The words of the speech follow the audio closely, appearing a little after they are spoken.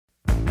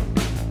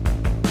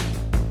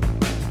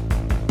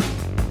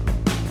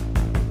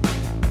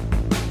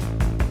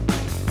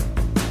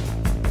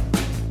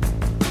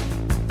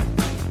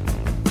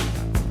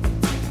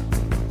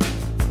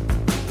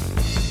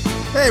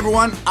Hey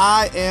everyone,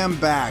 I am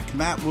back.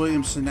 Matt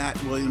Williamson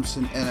at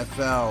Williamson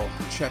NFL.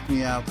 Check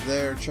me out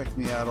there. Check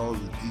me out all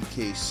over the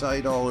DK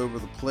site, all over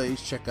the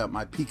place. Check out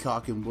my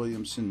Peacock and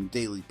Williamson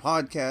daily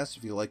podcast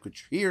if you like what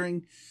you're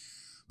hearing.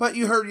 But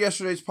you heard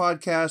yesterday's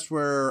podcast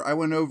where I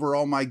went over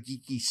all my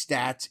geeky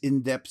stats,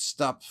 in-depth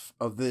stuff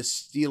of this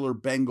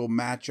Steeler-Bengal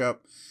matchup.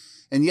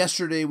 And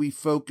yesterday we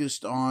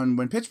focused on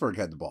when Pittsburgh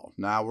had the ball.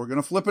 Now we're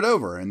going to flip it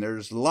over, and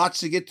there's lots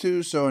to get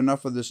to, so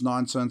enough of this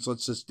nonsense.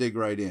 Let's just dig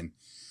right in.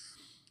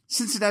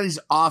 Cincinnati's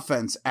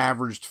offense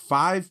averaged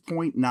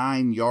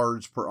 5.9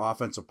 yards per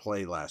offensive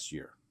play last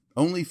year.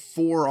 Only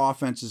 4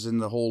 offenses in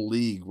the whole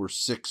league were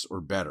 6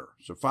 or better.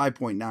 So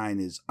 5.9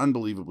 is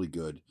unbelievably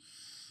good.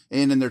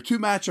 And in their 2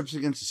 matchups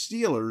against the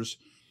Steelers,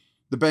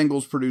 the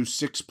Bengals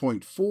produced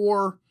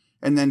 6.4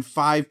 and then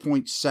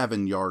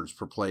 5.7 yards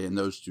per play in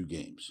those 2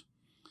 games.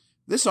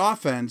 This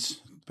offense,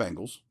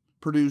 Bengals,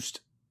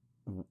 produced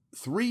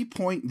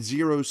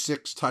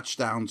 3.06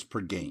 touchdowns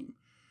per game.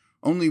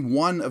 Only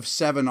 1 of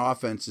 7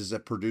 offenses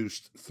that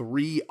produced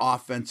 3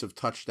 offensive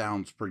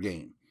touchdowns per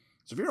game.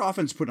 So if your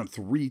offense put up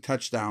 3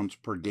 touchdowns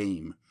per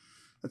game,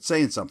 that's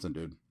saying something,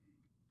 dude.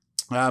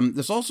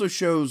 This also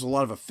shows a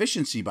lot of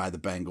efficiency by the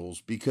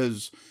Bengals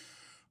because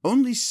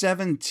only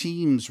 7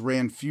 teams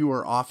ran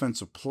fewer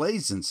offensive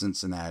plays than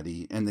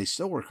Cincinnati, and they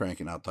still were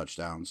cranking out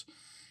touchdowns.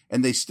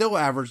 And they still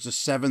averaged the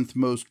 7th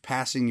most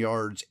passing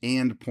yards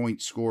and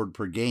points scored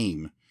per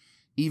game,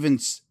 even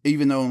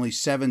though only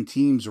 7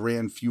 teams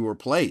ran fewer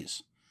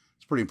plays.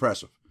 It's pretty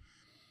impressive.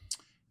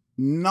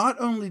 Not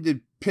only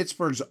did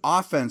Pittsburgh's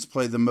offense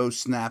play the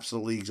most snaps of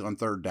the league on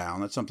third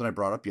down, that's something I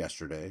brought up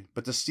yesterday,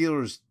 but the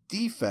Steelers'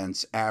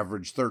 defense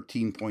averaged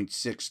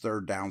 13.6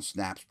 third down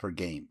snaps per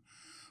game.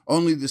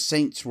 Only the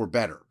Saints were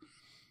better.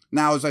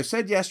 Now, as I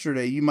said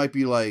yesterday, you might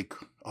be like,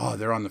 oh,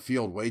 they're on the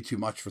field way too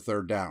much for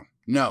third down.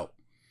 No.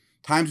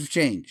 Times have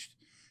changed.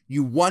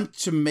 You want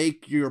to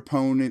make your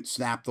opponent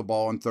snap the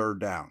ball on third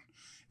down.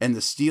 And the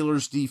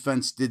Steelers'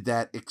 defense did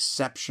that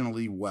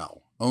exceptionally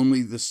well.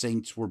 Only the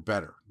Saints were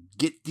better.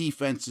 Get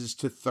defenses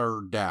to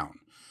third down.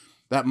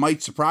 That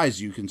might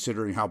surprise you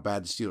considering how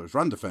bad the Steelers'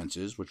 run defense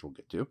is, which we'll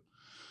get to.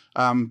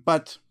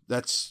 But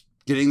that's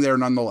getting there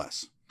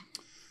nonetheless.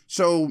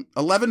 So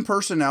 11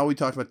 personnel, we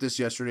talked about this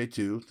yesterday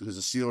too, because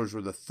the Steelers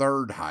were the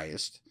 3rd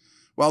highest.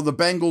 While the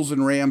Bengals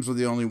and Rams are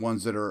the only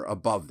ones that are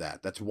above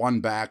that. That's 1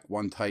 back,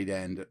 1 tight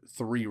end,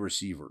 3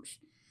 receivers.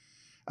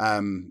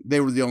 They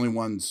were the only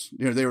ones,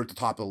 they were at the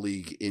top of the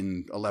league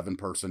in 11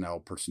 personnel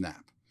per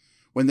snap.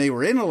 When they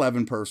were in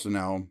 11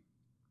 personnel,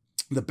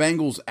 the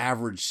Bengals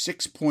averaged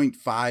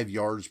 6.5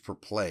 yards per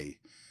play,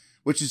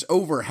 which is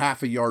over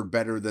half a yard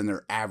better than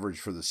their average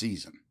for the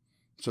season.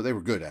 So they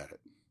were good at it.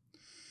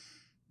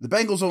 The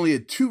Bengals only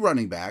had 2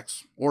 running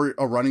backs, or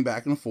a running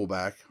back and a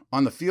fullback,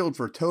 on the field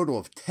for a total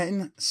of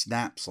 10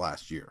 snaps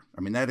last year.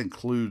 I mean, that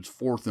includes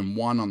 4th and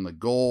 1 on the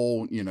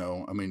goal,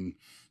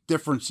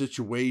 different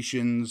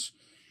situations.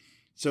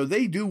 So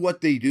they do what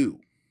they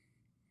do.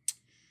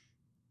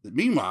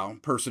 Meanwhile,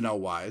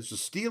 personnel-wise, the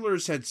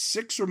Steelers had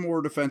 6 or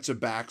more defensive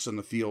backs on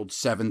the field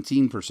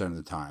 17% of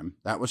the time.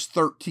 That was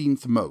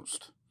 13th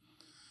most.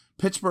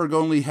 Pittsburgh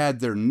only had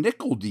their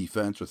nickel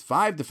defense with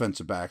 5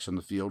 defensive backs on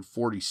the field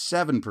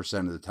 47%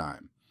 of the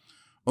time.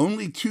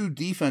 Only 2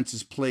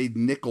 defenses played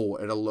nickel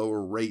at a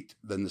lower rate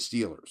than the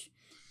Steelers.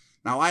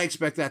 Now, I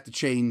expect that to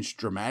change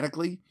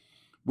dramatically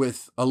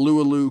with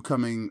Alualu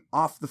coming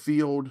off the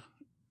field,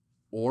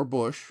 or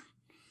Bush,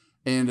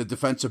 and a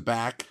defensive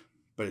back,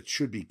 but it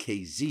should be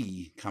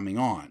KZ coming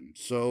on.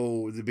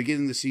 So the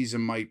beginning of the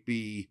season might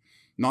be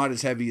not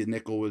as heavy a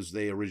nickel as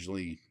they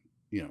originally,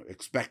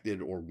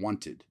 expected or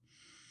wanted.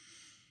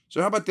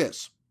 So how about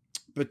this?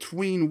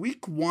 Between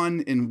week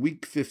 1 and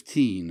week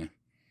 15,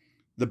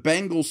 the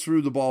Bengals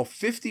threw the ball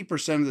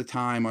 50% of the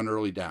time on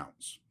early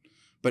downs.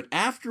 But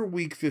after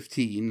week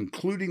 15,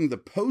 including the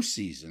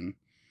postseason,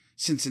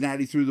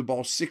 Cincinnati threw the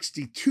ball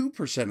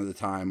 62% of the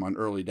time on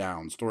early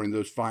downs during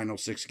those final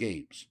 6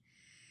 games.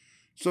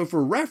 So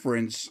for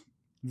reference,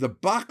 the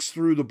Bucs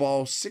threw the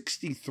ball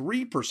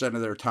 63%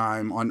 of their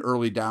time on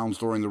early downs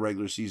during the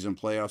regular season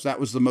playoffs. That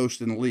was the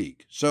most in the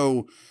league.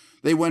 So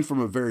they went from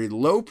a very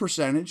low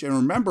percentage. And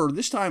remember,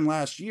 this time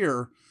last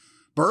year,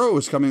 Burrow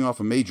was coming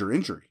off a major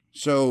injury.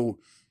 So,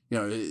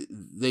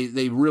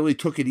 they really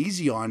took it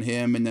easy on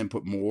him and then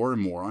put more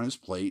and more on his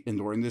plate. And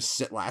during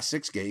this last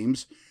 6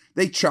 games,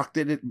 they chucked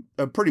it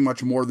at pretty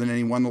much more than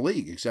anyone in the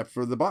league, except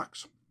for the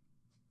Bucs.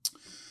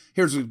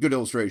 Here's a good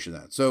illustration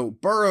of that. So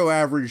Burrow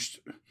averaged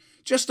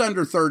just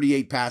under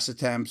 38 pass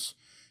attempts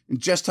and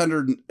just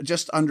under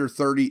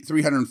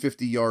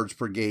 350 yards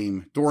per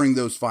game during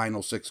those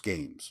final 6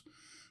 games.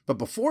 But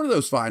before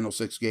those final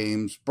 6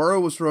 games, Burrow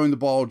was throwing the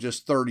ball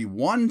just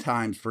 31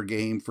 times per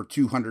game for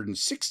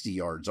 260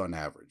 yards on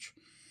average.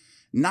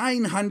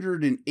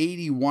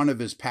 981 of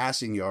his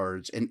passing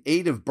yards and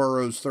 8 of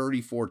Burrow's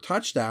 34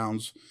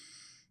 touchdowns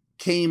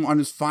came on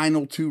his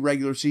final 2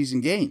 regular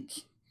season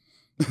games.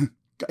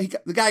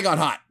 The guy got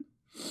hot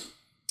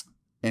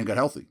and got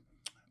healthy.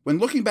 When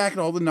looking back at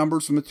all the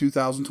numbers from the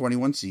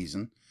 2021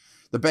 season,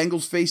 The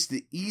Bengals faced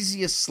the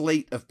easiest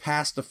slate of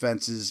pass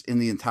defenses in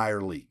the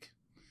entire league.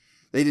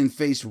 They didn't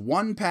face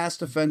one pass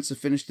defense that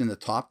finished in the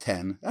top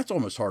 10. That's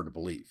almost hard to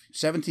believe.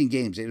 17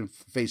 games, they didn't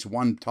face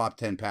one top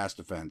 10 pass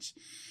defense.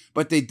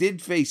 But they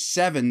did face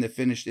 7 that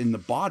finished in the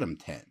bottom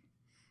 10.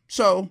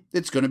 So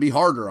it's going to be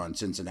harder on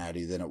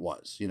Cincinnati than it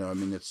was. You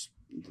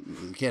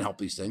can't help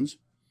these things.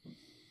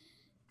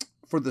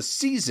 For the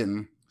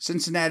season,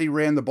 Cincinnati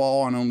ran the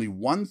ball on only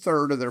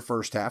 1/3 of their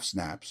first half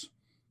snaps.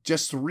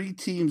 Just 3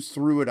 teams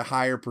threw at a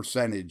higher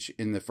percentage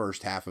in the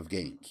first half of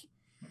games.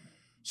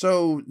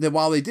 So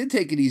while they did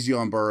take it easy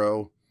on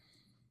Burrow,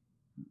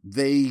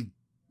 they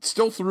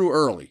still threw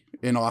early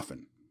and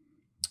often.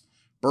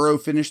 Burrow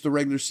finished the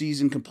regular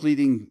season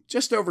completing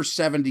just over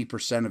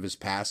 70% of his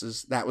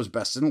passes. That was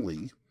best in the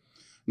league.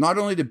 Not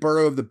only did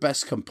Burrow have the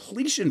best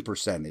completion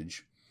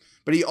percentage,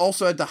 but he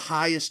also had the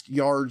highest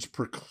yards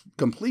per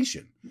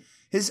completion.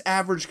 His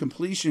average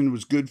completion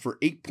was good for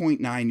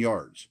 8.9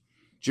 yards.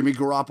 Jimmy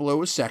Garoppolo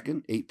was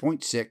second,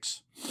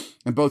 8.6,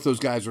 and both those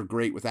guys were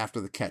great with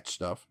after the catch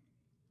stuff.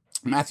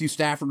 Matthew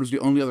Stafford was the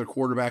only other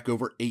quarterback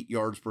over 8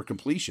 yards per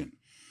completion.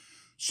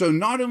 So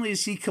not only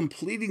is he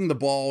completing the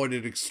ball at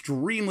an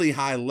extremely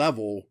high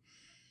level,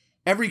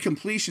 every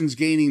completion's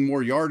gaining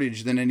more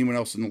yardage than anyone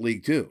else in the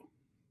league too.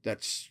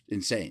 That's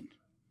insane.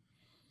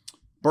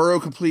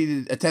 Burrow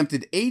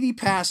attempted 80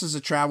 passes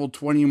that traveled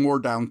 20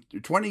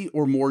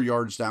 or more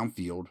yards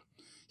downfield.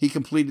 He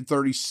completed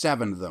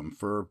 37 of them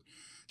for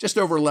just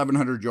over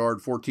 1,100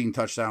 yards, 14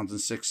 touchdowns,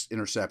 and 6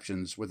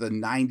 interceptions with a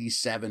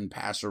 97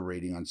 passer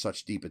rating on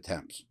such deep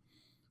attempts.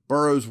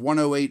 Burrow's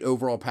 108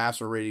 overall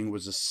passer rating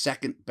was the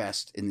second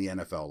best in the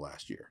NFL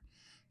last year.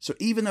 So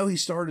even though he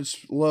started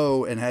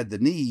slow and had the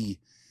knee,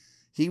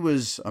 he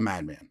was a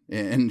madman.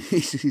 And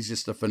he's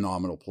just a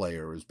phenomenal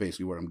player is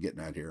basically what I'm getting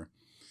at here.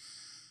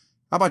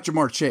 How about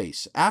Jamar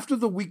Chase? After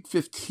the Week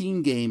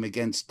 15 game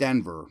against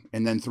Denver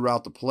and then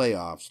throughout the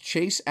playoffs,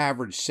 Chase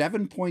averaged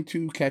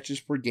 7.2 catches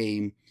per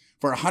game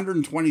for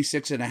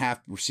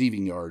 126.5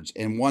 receiving yards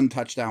and 1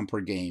 touchdown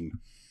per game,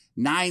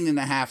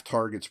 9.5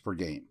 targets per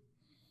game.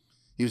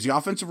 He was the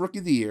Offensive Rookie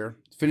of the Year,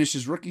 finished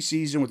his rookie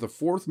season with the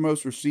 4th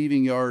most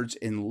receiving yards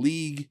in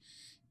league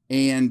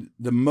and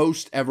the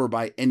most ever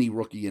by any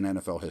rookie in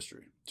NFL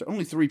history. So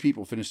only 3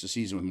 people finished the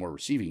season with more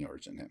receiving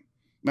yards than him.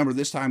 Remember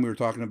this time we were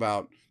talking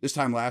about, this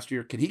time last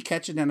year, can he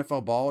catch an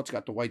NFL ball? It's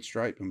got the white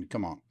stripe. I mean,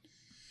 come on.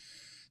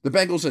 The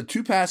Bengals had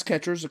 2 pass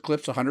catchers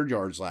eclipse 100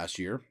 yards last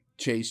year.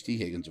 Chase, T.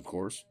 Higgins, of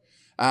course.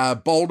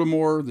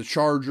 Baltimore, the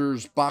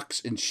Chargers,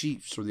 Bucks, and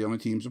Chiefs were the only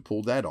teams that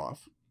pulled that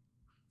off.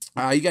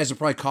 You guys have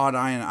probably caught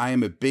I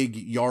am a big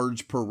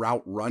yards per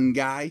route run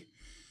guy.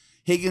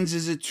 Higgins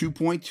is at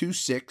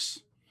 2.26.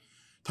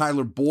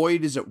 Tyler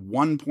Boyd is at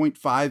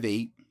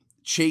 1.58.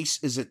 Chase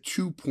is at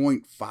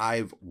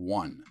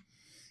 2.51.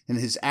 And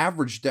his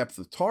average depth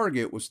of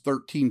target was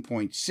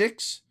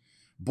 13.6.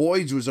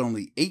 Boyd's was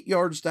only 8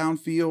 yards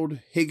downfield.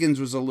 Higgins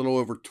was a little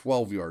over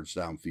 12 yards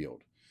downfield.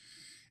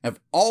 Of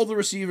all the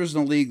receivers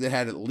in the league that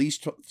had at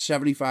least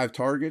 75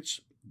 targets,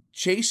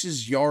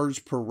 Chase's yards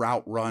per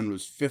route run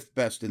was 5th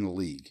best in the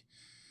league.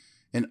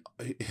 And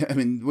I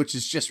mean, which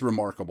is just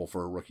remarkable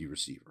for a rookie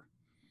receiver.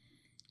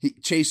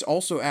 Chase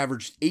also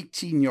averaged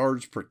 18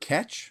 yards per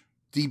catch.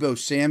 Deebo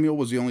Samuel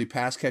was the only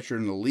pass catcher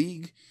in the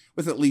league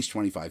with at least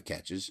 25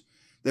 catches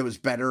that was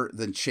better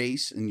than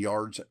Chase in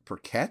yards per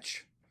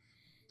catch.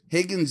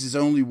 Higgins is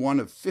only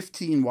one of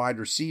 15 wide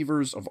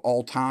receivers of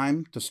all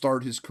time to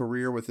start his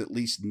career with at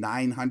least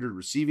 900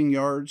 receiving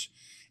yards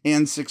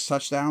and 6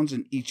 touchdowns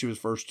in each of his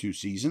first 2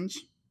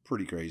 seasons.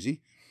 Pretty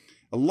crazy.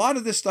 A lot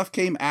of this stuff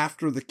came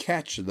after the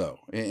catch, though,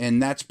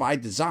 and that's by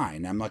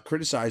design. I'm not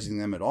criticizing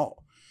them at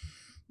all.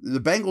 The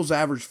Bengals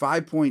averaged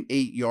 5.8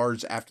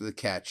 yards after the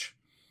catch.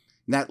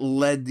 And that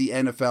led the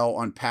NFL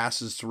on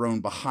passes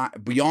thrown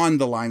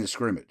beyond the line of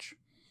scrimmage.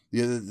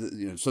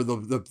 So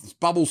the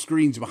bubble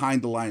screens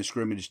behind the line of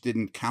scrimmage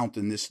didn't count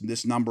in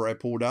this number I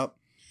pulled up.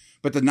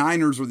 But the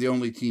Niners were the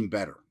only team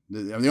better.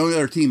 The only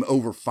other team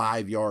over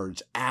 5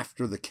 yards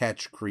after the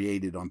catch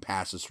created on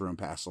passes thrown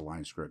past the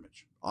line of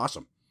scrimmage.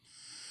 Awesome.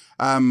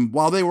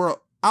 While they were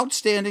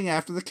outstanding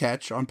after the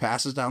catch on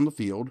passes down the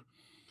field,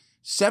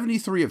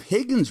 73 of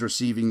Higgins'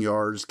 receiving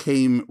yards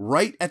came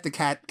right at the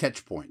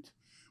catch point,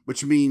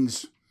 which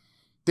means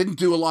didn't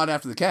do a lot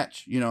after the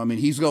catch.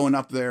 He's going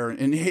up there,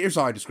 and here's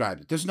how I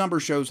described it. This number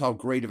shows how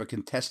great of a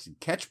contested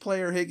catch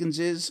player Higgins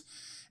is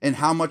and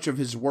how much of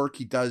his work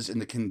he does in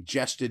the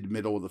congested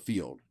middle of the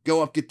field.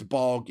 Go up, get the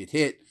ball, get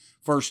hit,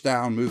 first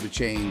down, move the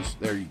chains.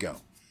 There you go.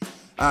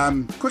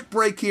 Quick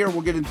break here.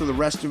 We'll get into the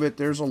rest of it.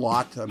 There's a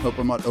lot. I hope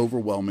I'm not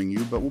overwhelming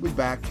you, but we'll be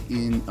back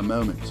in a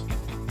moment.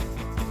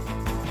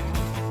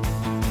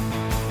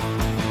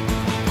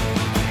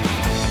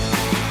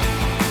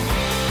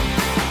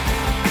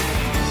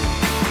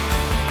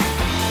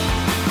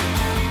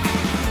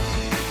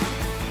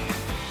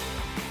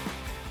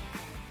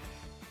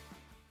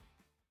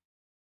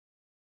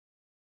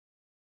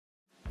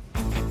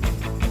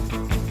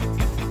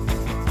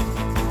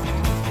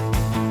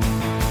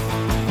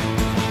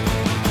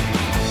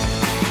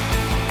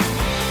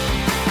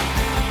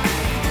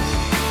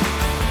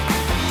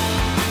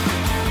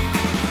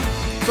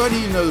 So any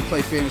of you know that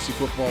play fantasy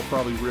football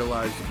probably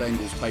realize the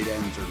Bengals tight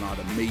ends are not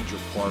a major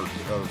part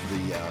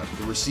of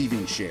the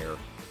receiving share.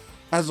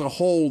 As a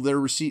whole,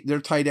 their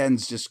tight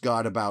ends just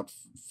got about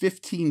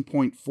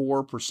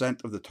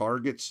 15.4% of the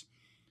targets.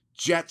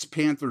 Jets,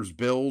 Panthers,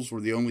 Bills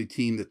were the only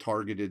team that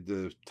targeted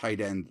the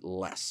tight end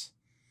less.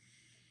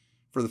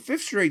 For the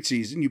fifth straight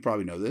season, you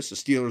probably know this, the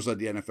Steelers led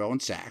the NFL in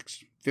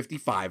sacks,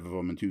 55 of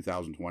them in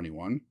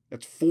 2021.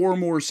 That's 4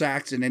 more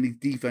sacks than any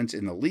defense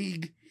in the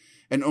league,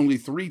 and only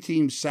 3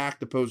 teams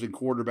sacked opposing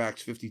quarterbacks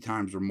 50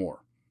 times or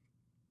more.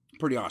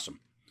 Pretty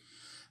awesome.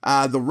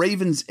 The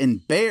Ravens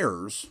and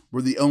Bears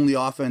were the only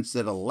offense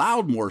that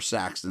allowed more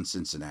sacks than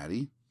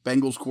Cincinnati.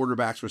 Bengals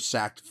quarterbacks were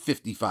sacked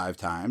 55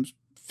 times,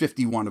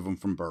 51 of them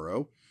from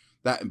Burrow.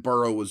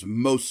 Burrow was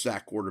most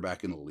sacked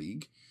quarterback in the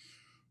league.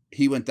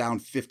 He went down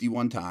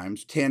 51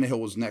 times. Tannehill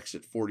was next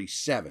at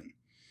 47.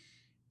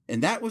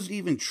 And that was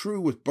even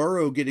true with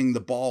Burrow getting the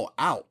ball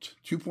out,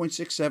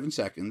 2.67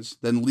 seconds,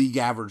 than league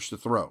average to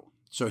throw.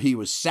 So he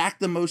was sacked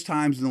the most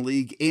times in the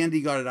league, and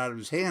he got it out of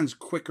his hands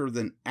quicker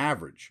than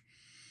average.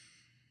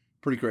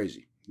 Pretty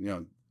crazy.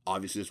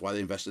 Obviously that's why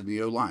they invested in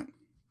the O-line.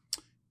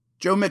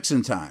 Joe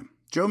Mixon time.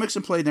 Joe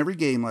Mixon played in every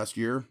game last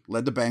year,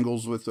 led the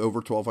Bengals with over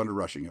 1,200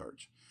 rushing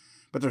yards.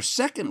 But their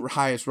second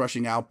highest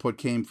rushing output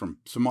came from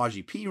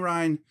Samaje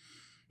Perine,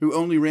 who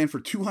only ran for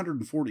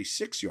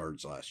 246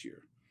 yards last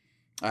year.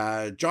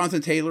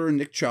 Jonathan Taylor and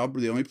Nick Chubb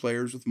were the only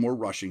players with more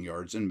rushing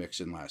yards than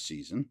Mixon last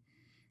season.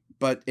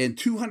 But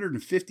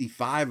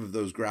 255 of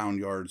those ground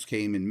yards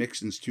came in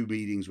Mixon's 2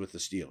 meetings with the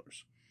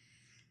Steelers.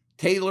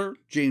 Taylor,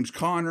 James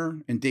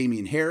Conner, and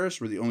Damian Harris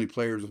were the only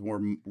players with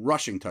more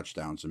rushing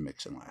touchdowns than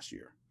Mixon last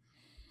year.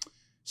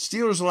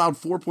 Steelers allowed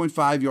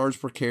 4.5 yards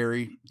per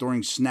carry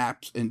during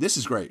snaps, and this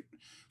is great.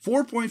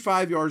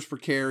 4.5 yards per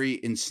carry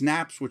in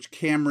snaps which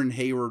Cameron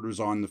Hayward was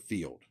on the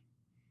field.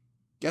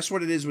 Guess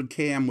what it is when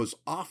Cam was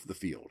off the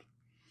field?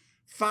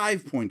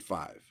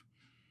 5.5.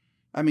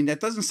 I mean, that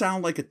doesn't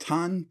sound like a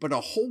ton, but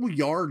a whole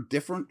yard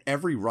different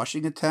every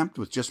rushing attempt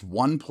with just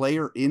one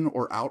player in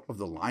or out of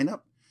the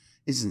lineup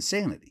is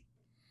insanity.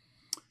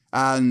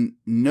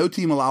 No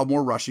team allowed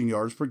more rushing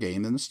yards per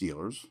game than the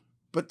Steelers,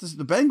 but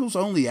the Bengals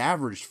only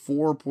averaged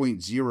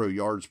 4.0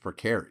 yards per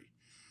carry.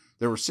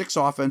 There were 6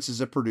 offenses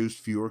that produced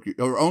fewer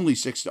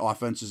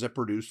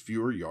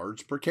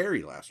yards per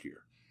carry last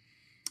year.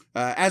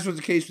 As was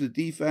the case with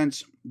the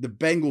defense, the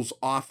Bengals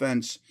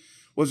offense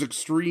was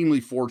extremely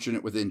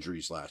fortunate with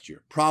injuries last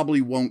year. Probably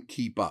won't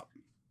keep up.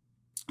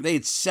 They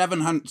had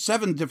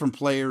 7 different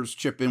players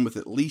chip in with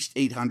at least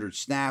 800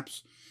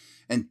 snaps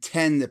and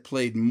 10 that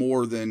played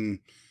more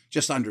than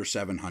just under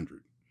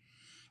 700.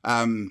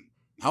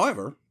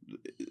 However,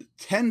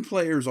 10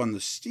 players on the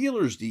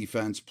Steelers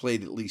defense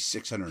played at least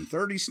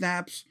 630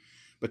 snaps,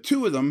 but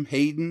 2 of them,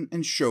 Hayden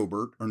and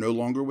Schobert, are no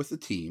longer with the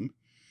team.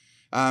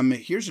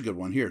 Here's a good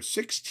one here.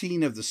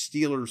 16 of the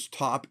Steelers'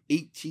 top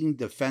 18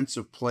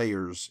 defensive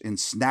players in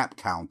snap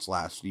counts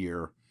last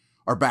year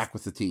are back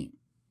with the team.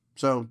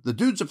 So the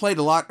dudes that played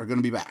a lot are going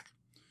to be back.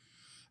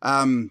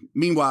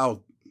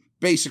 Meanwhile,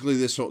 basically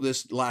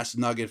this last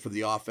nugget for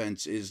the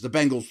offense is the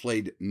Bengals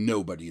played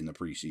nobody in the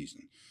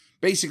preseason.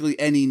 Basically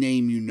any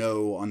name you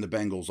know on the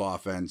Bengals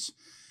offense,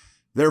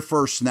 their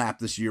first snap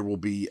this year will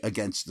be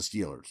against the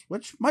Steelers,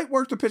 which might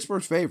work to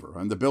Pittsburgh's favor.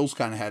 And the Bills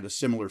kind of had a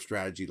similar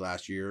strategy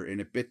last year, and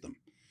it bit them.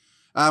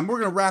 We're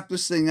going to wrap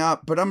this thing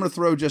up, but I'm going to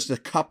throw just a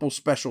couple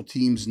special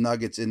teams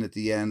nuggets in at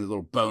the end, a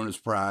little bonus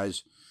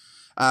prize.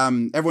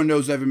 Everyone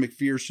knows Evan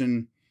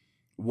McPherson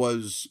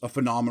was a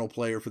phenomenal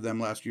player for them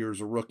last year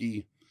as a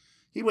rookie.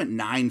 He went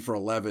 9 for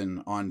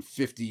 11 on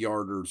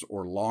 50-yarders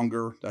or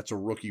longer. That's a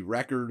rookie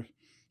record.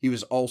 He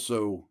was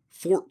also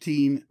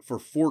 14 for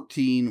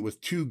 14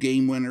 with 2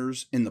 game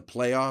winners in the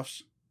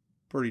playoffs.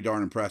 Pretty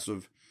darn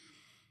impressive.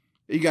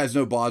 You guys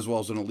know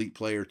Boswell's an elite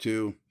player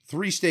too.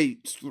 3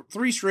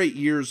 straight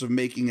years of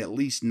making at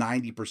least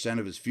 90%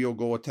 of his field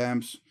goal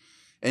attempts.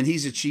 And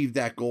he's achieved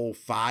that goal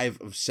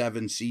 5 of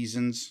 7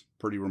 seasons.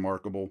 Pretty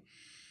remarkable.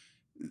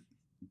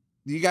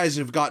 You guys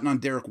have gotten on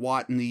Derek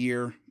Watt in the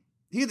year.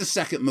 He had the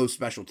second most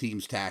special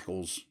teams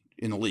tackles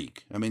in the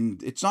league. I mean,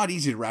 it's not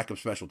easy to rack up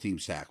special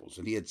teams tackles,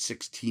 and he had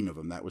 16 of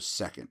them. That was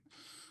second.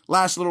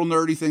 Last little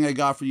nerdy thing I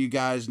got for you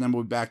guys, and then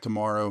we'll be back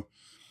tomorrow.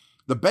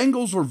 The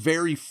Bengals were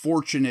very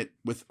fortunate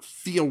with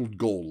field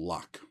goal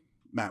luck.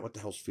 Matt, what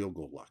the hell's field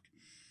goal luck?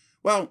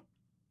 Well,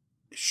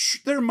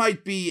 there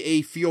might be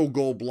a field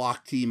goal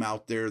block team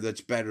out there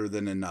that's better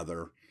than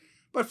another.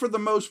 But for the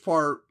most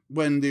part,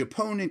 when the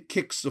opponent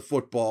kicks the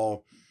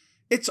football,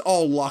 it's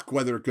all luck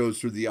whether it goes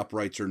through the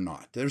uprights or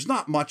not. There's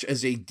not much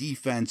as a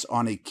defense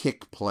on a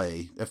kick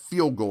play, a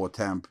field goal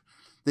attempt,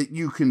 that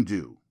you can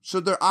do.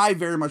 So I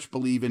very much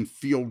believe in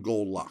field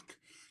goal luck.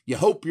 You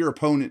hope your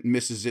opponent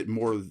misses it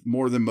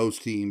more than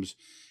most teams.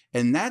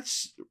 And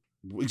that's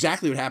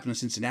exactly what happened to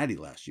Cincinnati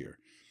last year.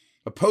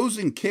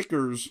 Opposing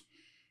kickers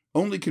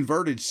only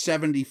converted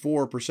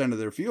 74% of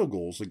their field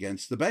goals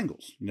against the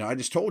Bengals. I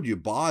just told you,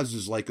 Boz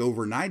is like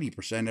over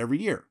 90%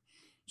 every year.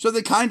 So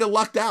they kind of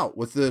lucked out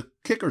with the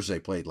kickers they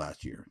played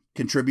last year.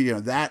 Contributing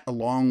to that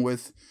along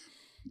with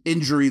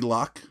injury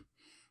luck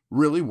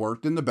really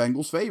worked in the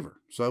Bengals'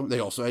 favor. So they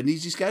also had an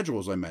easy schedule,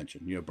 as I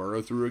mentioned.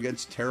 Burrow threw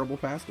against terrible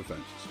pass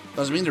defenses.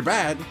 Doesn't mean they're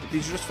bad, but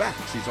these are just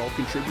facts. These all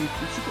contribute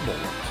to Super Bowl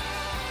runs.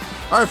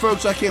 All right,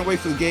 folks, I can't wait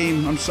for the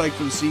game. I'm psyched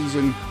for the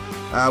season.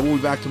 We'll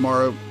be back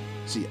tomorrow.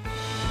 See ya.